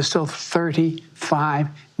 But there's still 35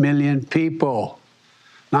 million people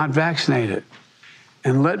not vaccinated.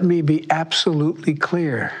 And let me be absolutely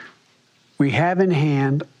clear. We have in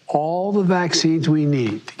hand all the vaccines we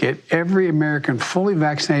need to get every American fully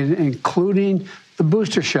vaccinated, including the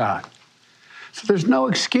booster shot. So there's no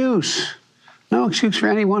excuse for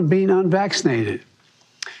anyone being unvaccinated.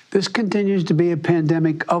 This continues to be a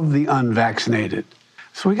pandemic of the unvaccinated.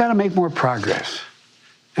 So we got to make more progress.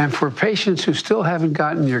 And for patients who still haven't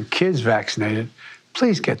gotten your kids vaccinated,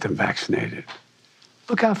 please get them vaccinated.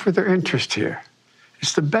 Look out for their interest here.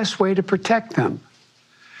 It's the best way to protect them.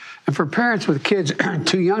 And for parents with kids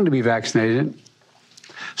too young to be vaccinated,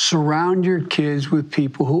 surround your kids with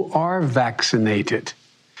people who are vaccinated.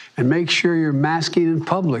 And make sure you're masking in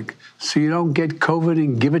public so you don't get COVID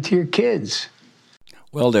and give it to your kids.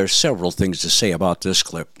 Well, there's several things to say about this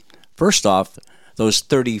clip. First off, those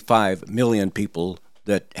 35 million people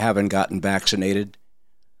that haven't gotten vaccinated,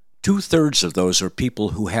 2/3 of those are people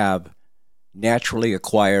who have naturally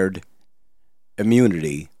acquired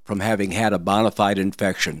immunity from having had a bona fide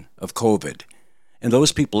infection of COVID. And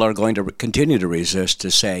those people are going to continue to resist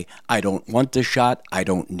to say, I don't want the shot, I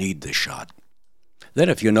don't need the shot. Then,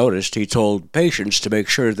 if you noticed, he told patients to make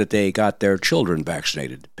sure that they got their children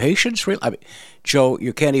vaccinated. Patients? Really? I mean, Joe,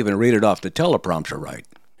 you can't even read it off the teleprompter right.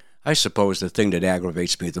 I suppose the thing that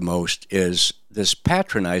aggravates me the most is this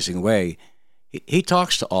patronizing way he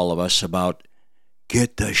talks to all of us about,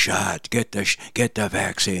 get the shot, get the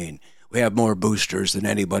vaccine. We have more boosters than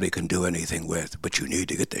anybody can do anything with, but you need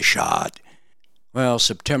to get the shot. Well,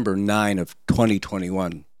 September 9 of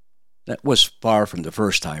 2021, that was far from the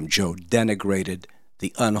first time Joe denigrated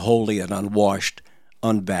the unholy and unwashed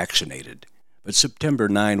unvaccinated. But September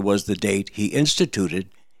 9 was the date he instituted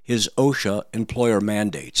his OSHA employer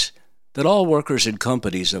mandates that all workers in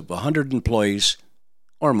companies of 100 employees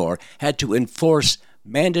or more had to enforce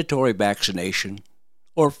mandatory vaccination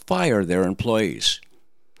or fire their employees.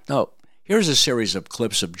 Now, here's a series of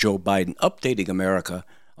clips of Joe Biden updating America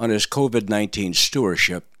on his COVID-19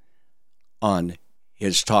 stewardship on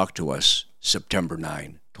his talk to us September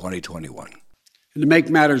 9, 2021. And to make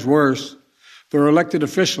matters worse, there are elected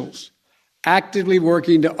officials actively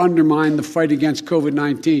working to undermine the fight against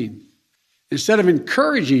COVID-19. Instead of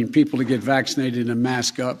encouraging people to get vaccinated and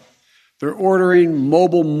mask up, they're ordering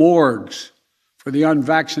mobile morgues for the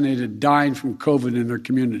unvaccinated dying from COVID in their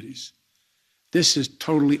communities. This is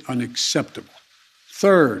totally unacceptable.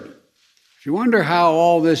 Third, if you wonder how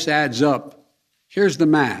all this adds up, here's the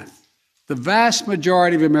math. The vast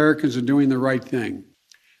majority of Americans are doing the right thing.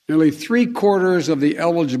 Nearly 3/4 of the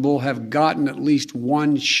eligible have gotten at least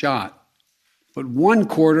one shot, but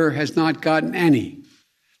 1/4 has not gotten any.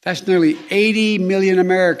 That's nearly 80 million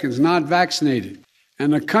Americans not vaccinated.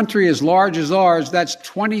 And a country as large as ours, that's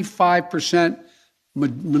 25%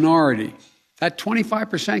 minority. That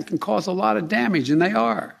 25% can cause a lot of damage, and they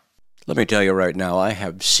are. Let me tell you right now, I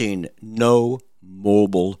have seen no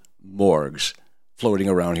mobile morgues floating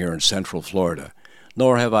around here in Central Florida,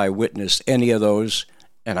 nor have I witnessed any of those.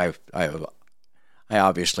 And I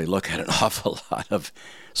obviously look at an awful lot of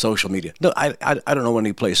social media. No, I don't know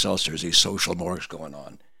any place else there's these social morgues going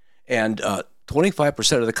on. And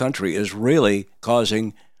 25% of the country is really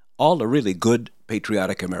causing all the really good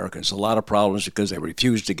patriotic Americans a lot of problems because they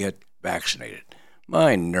refuse to get vaccinated.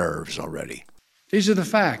 My nerves already. These are the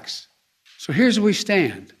facts. So here's where we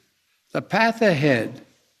stand. The path ahead,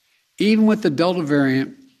 even with the Delta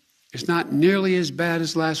variant, is not nearly as bad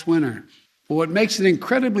as last winter. But what makes it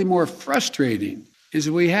incredibly more frustrating is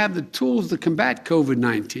that we have the tools to combat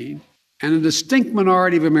COVID-19, and a distinct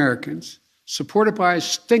minority of Americans, supported by a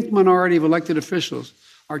distinct minority of elected officials,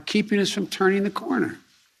 are keeping us from turning the corner.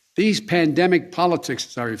 These pandemic politics,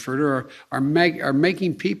 as I refer to, are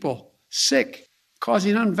making people sick,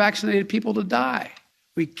 causing unvaccinated people to die.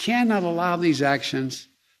 We cannot allow these actions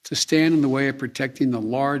to stand in the way of protecting the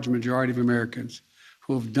large majority of Americans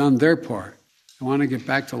who have done their part and want to get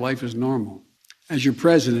back to life as normal. As your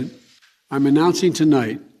president, I'm announcing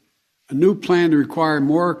tonight a new plan to require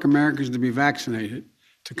more Americans to be vaccinated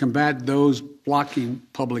to combat those blocking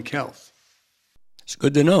public health. It's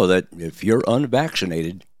good to know that if you're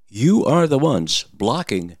unvaccinated, you are the ones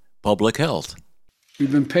blocking public health.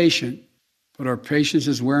 We've been patient, but our patience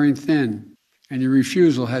is wearing thin, and your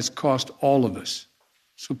refusal has cost all of us.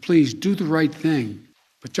 So please do the right thing,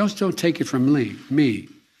 but just don't take it from me.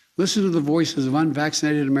 Listen to the voices of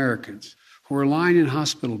unvaccinated Americans who are lying in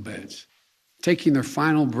hospital beds, taking their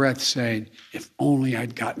final breath saying, if only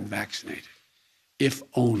I'd gotten vaccinated. If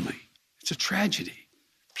only. It's a tragedy.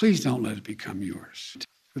 Please don't let it become yours.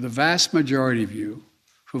 For the vast majority of you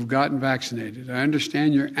who've gotten vaccinated, I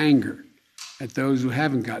understand your anger at those who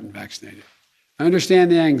haven't gotten vaccinated. I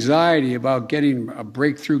understand the anxiety about getting a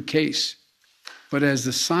breakthrough case. But as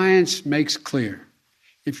the science makes clear,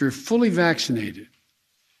 if you're fully vaccinated,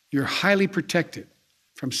 you're highly protected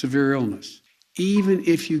from severe illness, even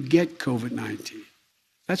if you get COVID-19.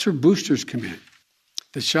 That's where boosters come in.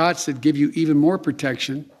 The shots that give you even more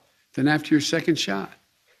protection than after your second shot.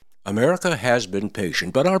 America has been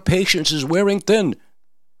patient, but our patience is wearing thin.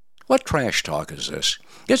 What trash talk is this?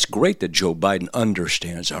 It's great that Joe Biden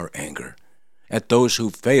understands our anger at those who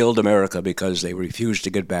failed America because they refused to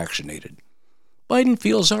get vaccinated. Biden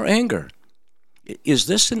feels our anger. Is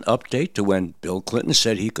this an update to when Bill Clinton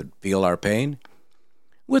said he could feel our pain?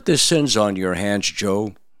 With the sins on your hands,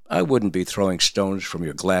 Joe, I wouldn't be throwing stones from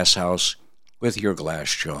your glass house with your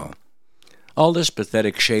glass jaw. All this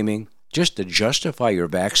pathetic shaming just to justify your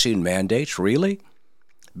vaccine mandates, really?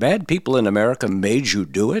 Bad people in America made you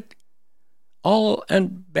do it?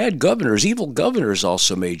 And bad governors, evil governors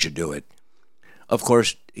also made you do it. Of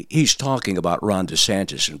course, he's talking about Ron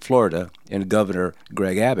DeSantis in Florida and Governor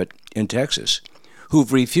Greg Abbott in Texas,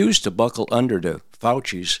 who've refused to buckle under to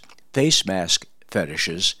Fauci's face mask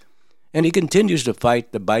fetishes, and he continues to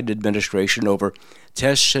fight the Biden administration over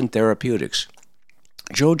tests and therapeutics.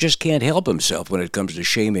 Joe just can't help himself when it comes to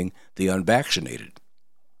shaming the unvaccinated.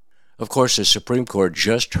 Of course, the Supreme Court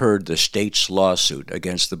just heard the state's lawsuit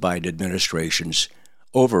against the Biden administration's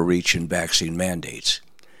overreach in vaccine mandates.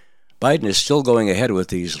 Biden is still going ahead with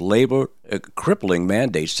these labor-crippling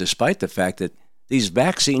mandates despite the fact that these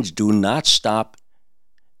vaccines do not stop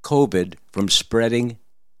COVID from spreading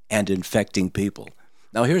and infecting people.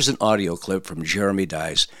 Now here's an audio clip from Jeremy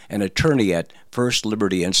Dice, an attorney at First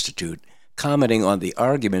Liberty Institute, commenting on the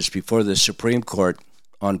arguments before the Supreme Court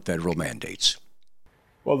on federal mandates.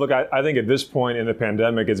 Well, look, I think at this point in the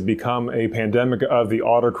pandemic, it's become a pandemic of the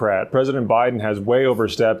autocrat. President Biden has way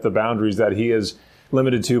overstepped the boundaries that he is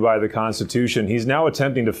limited to by the Constitution. He's now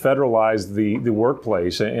attempting to federalize the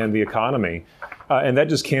workplace and the economy, and that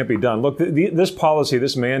just can't be done. Look, this policy,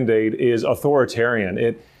 this mandate is authoritarian.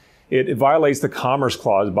 It violates the Commerce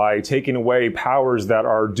Clause by taking away powers that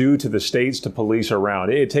are due to the states to police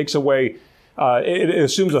around. It takes away, it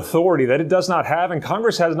assumes authority that it does not have and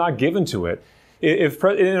Congress has not given to it.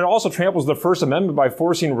 It also tramples the First Amendment by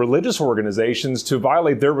forcing religious organizations to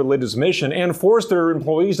violate their religious mission and force their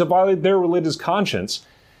employees to violate their religious conscience.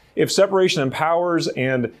 If separation of powers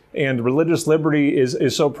and religious liberty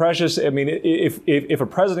is so precious, I mean, if a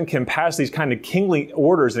president can pass these kind of kingly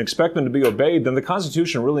orders and expect them to be obeyed, then the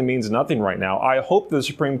Constitution really means nothing right now. I hope the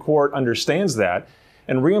Supreme Court understands that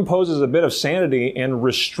and reimposes a bit of sanity and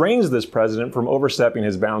restrains this president from overstepping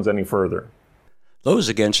his bounds any further. Those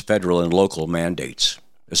against federal and local mandates,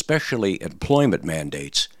 especially employment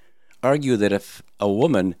mandates, argue that if a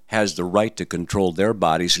woman has the right to control their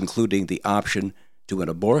bodies, including the option to an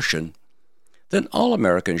abortion, then all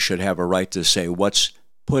Americans should have a right to say what's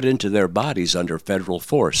put into their bodies under federal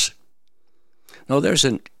force. Now, there's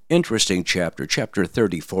an interesting chapter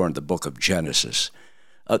 34 in the book of Genesis.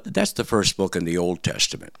 That's the first book in the Old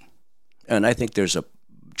Testament. And I think this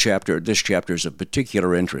chapter is of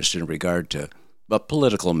particular interest in regard to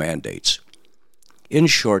political mandates. In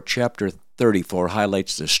short, chapter 34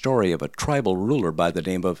 highlights the story of a tribal ruler by the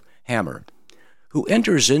name of Hammer, who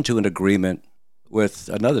enters into an agreement with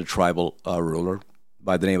another tribal ruler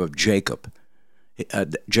by the name of Jacob.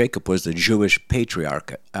 Jacob was the Jewish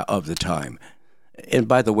patriarch of the time. And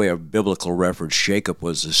by the way of biblical reference, Jacob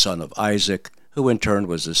was the son of Isaac, who in turn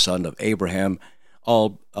was the son of Abraham,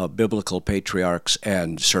 all biblical patriarchs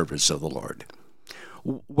and servants of the Lord.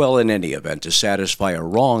 Well, in any event, to satisfy a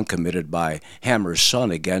wrong committed by Hammer's son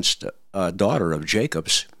against a daughter of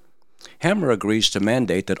Jacob's, Hammer agrees to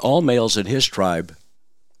mandate that all males in his tribe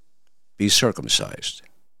be circumcised.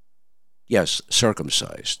 Yes,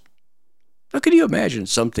 circumcised. Now, can you imagine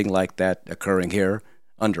something like that occurring here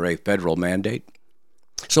under a federal mandate?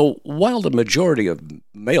 So while the majority of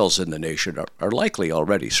males in the nation are likely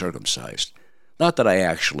already circumcised, not that I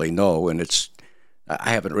actually know, and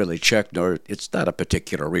I haven't really checked, nor it's not a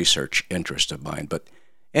particular research interest of mine, but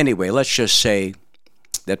anyway, let's just say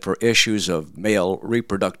that for issues of male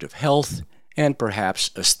reproductive health and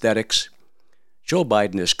perhaps aesthetics, Joe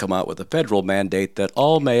Biden has come out with a federal mandate that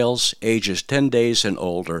all males ages 10 days and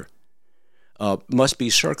older must be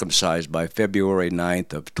circumcised by February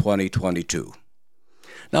 9th of 2022.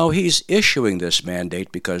 Now, he's issuing this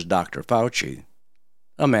mandate because Dr. Fauci,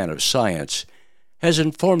 a man of science, has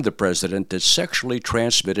informed the president that sexually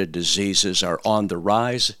transmitted diseases are on the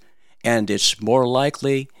rise and it's more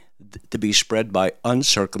likely to be spread by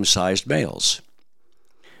uncircumcised males.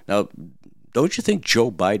 Now, don't you think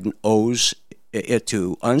Joe Biden owes it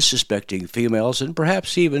to unsuspecting females and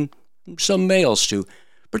perhaps even some males to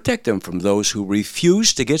protect them from those who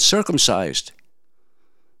refuse to get circumcised?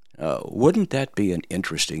 Wouldn't that be an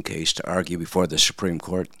interesting case to argue before the Supreme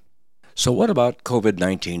Court? So what about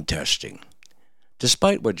COVID-19 testing?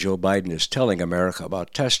 Despite what Joe Biden is telling America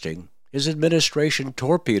about testing, his administration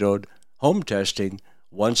torpedoed home testing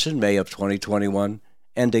once in May of 2021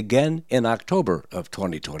 and again in October of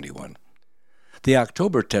 2021. The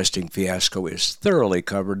October testing fiasco is thoroughly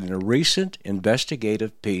covered in a recent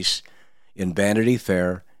investigative piece in Vanity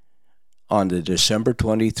Fair on the December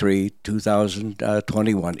 23,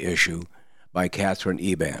 2021 issue by Catherine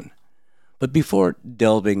Eban. But before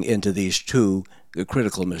delving into these two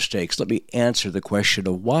critical mistakes, let me answer the question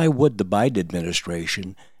of why would the Biden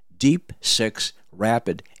administration deep six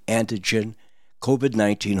rapid antigen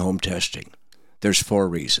COVID-19 home testing? There's 4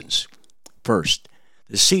 reasons. First,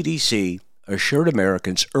 the CDC assured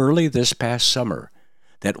Americans early this past summer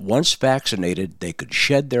that once vaccinated, they could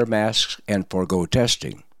shed their masks and forego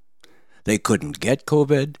testing. They couldn't get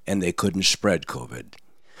COVID, and they couldn't spread COVID.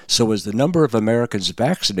 So as the number of Americans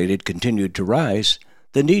vaccinated continued to rise,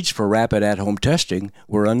 the needs for rapid at-home testing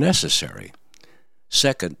were unnecessary.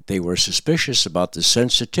 Second, they were suspicious about the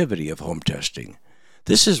sensitivity of home testing.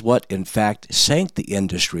 This is what, in fact, sank the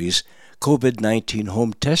industry's COVID-19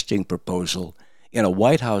 home testing proposal in a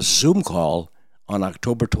White House Zoom call on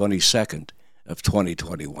October 22nd of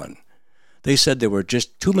 2021. They said there were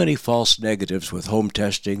just too many false negatives with home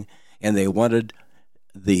testing, and they wanted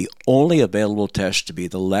the only available test to be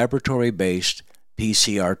the laboratory-based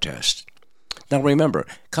PCR test. Now remember,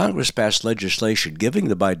 Congress passed legislation giving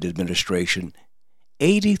the Biden administration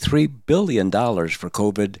 $83 billion for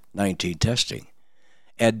COVID-19 testing.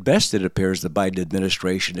 At best, it appears the Biden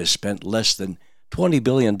administration has spent less than $20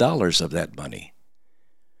 billion of that money.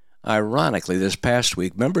 Ironically, this past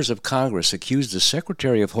week, members of Congress accused the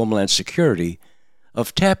Secretary of Homeland Security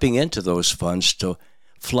of tapping into those funds to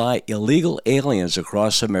fly illegal aliens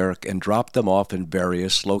across America and drop them off in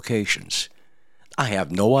various locations. I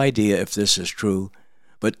have no idea if this is true,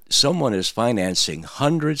 but someone is financing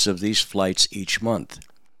hundreds of these flights each month.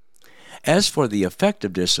 As for the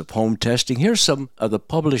effectiveness of home testing, here's some of the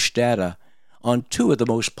published data on two of the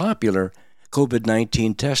most popular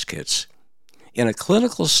COVID-19 test kits. In a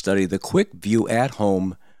clinical study, the Quick View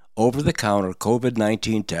at-home, over-the-counter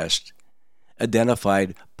COVID-19 test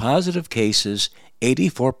identified positive cases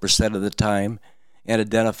 84% of the time and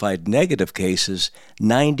identified negative cases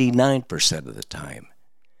 99% of the time.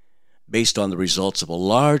 Based on the results of a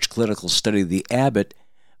large clinical study, the Abbott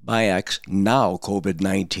Biax Now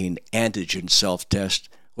COVID-19 antigen self-test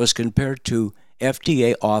was compared to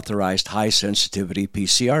FDA-authorized high-sensitivity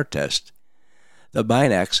PCR test. The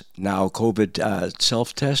Biax Now COVID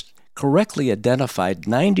self-test correctly identified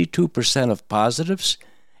 92% of positives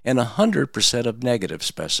and 100% of negative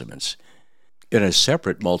specimens. In a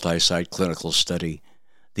separate multi-site clinical study,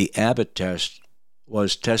 the Abbott test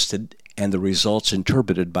was tested and the results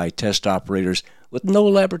interpreted by test operators with no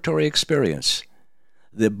laboratory experience.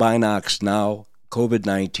 The Binax Now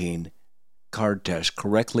COVID-19 card test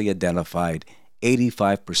correctly identified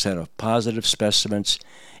 85% of positive specimens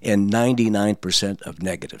and 99% of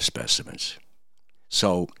negative specimens.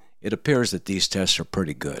 So it appears that these tests are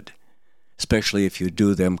pretty good, especially if you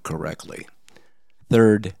do them correctly.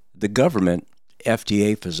 Third, the government,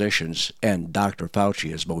 FDA physicians, and Dr.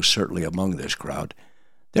 Fauci is most certainly among this crowd,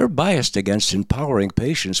 they're biased against empowering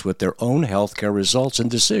patients with their own healthcare results and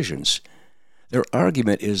decisions. Their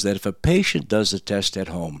argument is that if a patient does a test at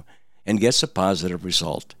home and gets a positive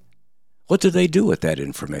result, what do they do with that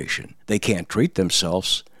information? They can't treat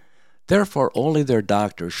themselves. Therefore, only their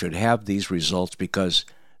doctors should have these results because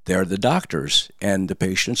they're the doctors and the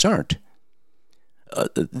patients aren't.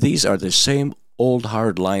 These are the same old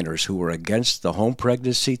hardliners who were against the home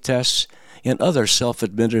pregnancy tests and other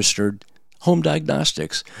self-administered home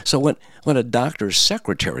diagnostics. So when a doctor's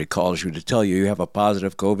secretary calls you to tell you you have a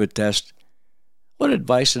positive COVID test, what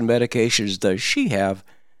advice and medications does she have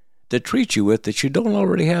to treat you with that you don't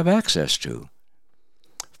already have access to?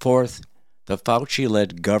 Fourth, the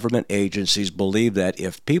Fauci-led government agencies believe that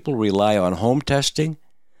if people rely on home testing,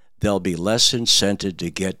 they'll be less incented to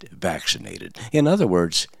get vaccinated. In other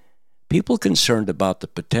words, people concerned about the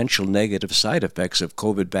potential negative side effects of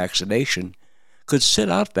COVID vaccination could sit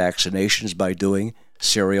out vaccinations by doing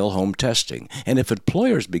serial home testing. And if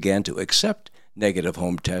employers began to accept negative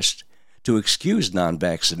home tests to excuse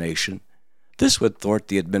non-vaccination, this would thwart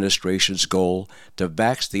the administration's goal to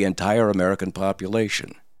vax the entire American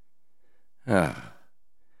population.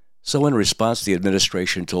 So in response, the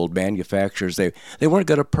administration told manufacturers they weren't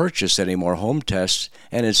going to purchase any more home tests,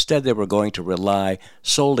 and instead they were going to rely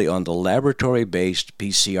solely on the laboratory-based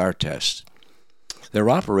PCR tests. Their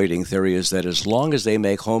operating theory is that as long as they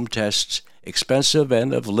make home tests expensive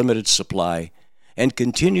and of limited supply and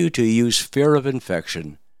continue to use fear of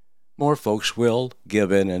infection, more folks will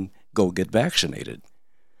give in and go get vaccinated.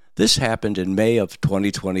 This happened in May of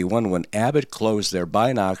 2021 when Abbott closed their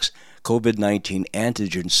Binox COVID-19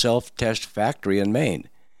 antigen self-test factory in Maine.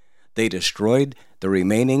 They destroyed the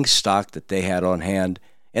remaining stock that they had on hand,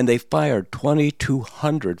 and they fired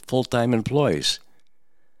 2,200 full-time employees.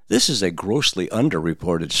 This is a grossly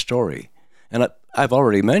underreported story. And I've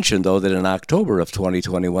already mentioned, though, that in October of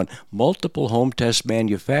 2021, multiple home test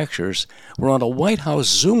manufacturers were on a White House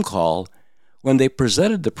Zoom call when they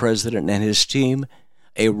presented the president and his team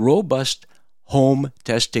a robust home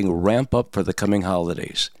testing ramp-up for the coming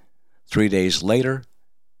holidays. 3 days later,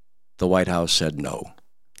 the White House said no.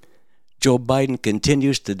 Joe Biden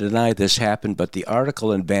continues to deny this happened, but the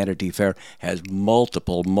article in Vanity Fair has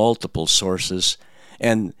multiple sources,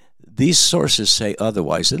 and these sources say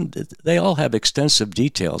otherwise, and they all have extensive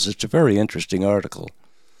details. It's a very interesting article.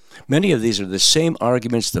 Many of these are the same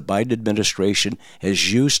arguments the Biden administration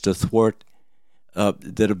has used to thwart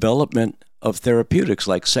the development of therapeutics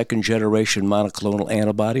like second-generation monoclonal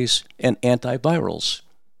antibodies and antivirals.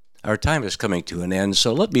 Our time is coming to an end,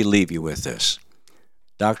 so let me leave you with this.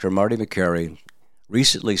 Dr. Marty Makary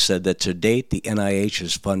recently said that to date the NIH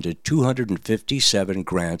has funded 257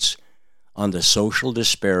 grants on the social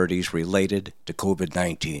disparities related to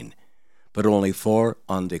COVID-19, but only 4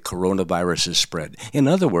 on the coronavirus's spread. In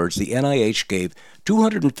other words, the NIH gave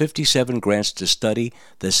 257 grants to study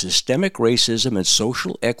the systemic racism and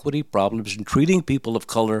social equity problems in treating people of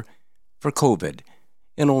color for COVID,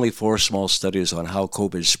 and only 4 small studies on how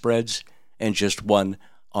COVID spreads, and just 1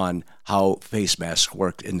 on how face masks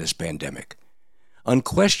worked in this pandemic.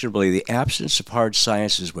 Unquestionably, the absence of hard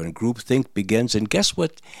science is when groupthink begins, and guess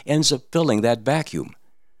what ends up filling that vacuum?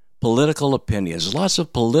 Political opinions. Lots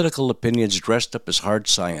of political opinions dressed up as hard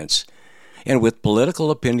science. And with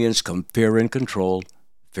political opinions come fear and control,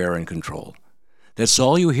 fear and control. That's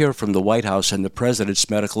all you hear from the White House and the president's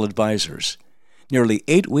medical advisors. Nearly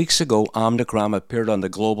 8 weeks ago, Omicron appeared on the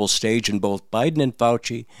global stage, and both Biden and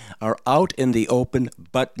Fauci are out in the open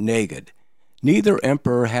but naked. Neither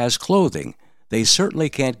emperor has clothing. They certainly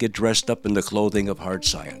can't get dressed up in the clothing of hard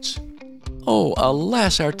science. Oh,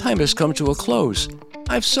 alas, our time has come to a close.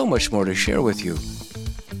 I have so much more to share with you.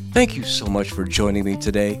 Thank you so much for joining me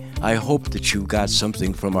today. I hope that you got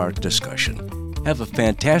something from our discussion. Have a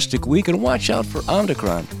fantastic week and watch out for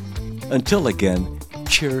Omicron. Until again,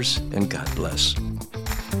 cheers and God bless.